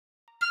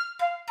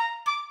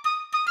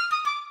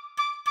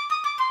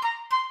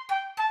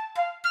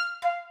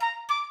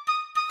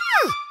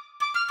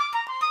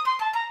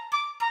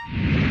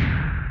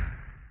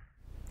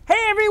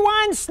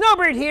everyone,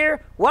 Snowbird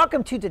here.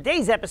 Welcome to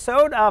today's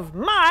episode of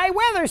My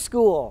Weather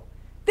School.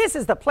 This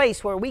is the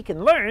place where we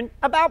can learn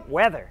about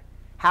weather,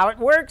 how it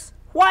works,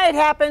 why it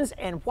happens,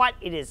 and what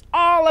it is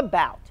all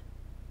about.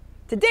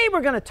 Today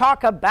we're going to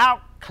talk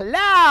about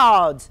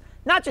clouds.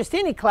 Not just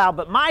any cloud,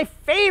 but my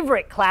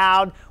favorite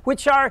cloud,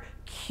 which are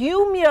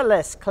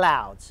cumulus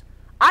clouds.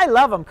 I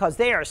love them because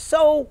they are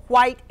so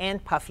white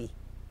and puffy.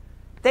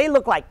 They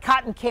look like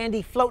cotton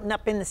candy floating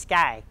up in the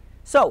sky.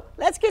 So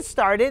let's get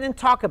started and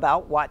talk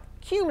about what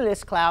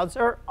cumulus clouds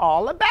are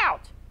all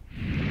about.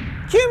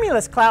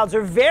 Cumulus clouds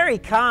are very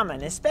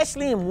common,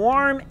 especially in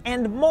warm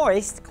and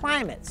moist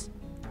climates.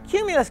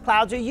 Cumulus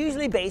clouds are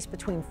usually based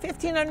between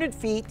 1,500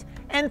 feet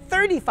and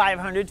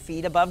 3,500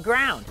 feet above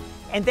ground,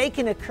 and they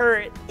can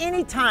occur at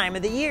any time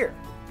of the year.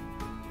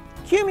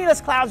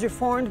 Cumulus clouds are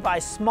formed by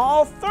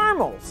small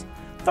thermals.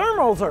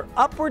 Thermals are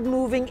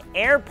upward-moving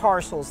air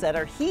parcels that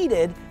are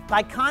heated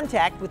by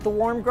contact with the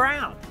warm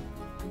ground.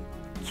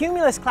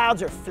 Cumulus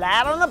clouds are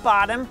flat on the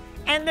bottom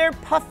and they're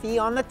puffy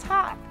on the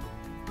top.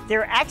 There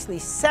are actually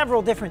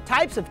several different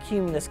types of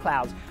cumulus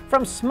clouds,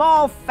 from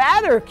small,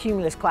 fatter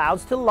cumulus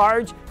clouds to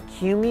large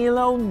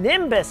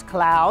cumulonimbus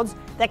clouds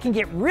that can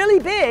get really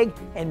big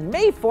and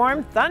may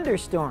form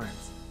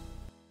thunderstorms.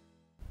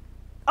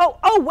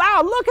 Oh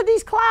wow, look at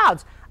these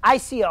clouds. I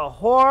see a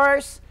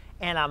horse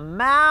and a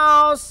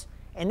mouse,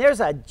 and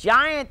there's a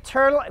giant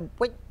turtle.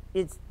 Wait,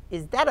 is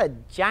that a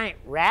giant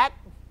rat?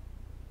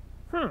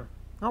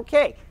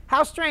 Okay,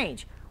 how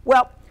strange.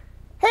 Well,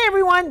 hey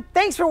everyone,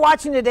 thanks for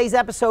watching today's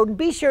episode, and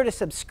be sure to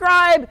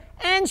subscribe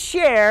and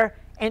share,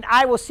 and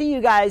I will see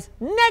you guys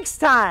next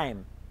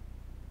time.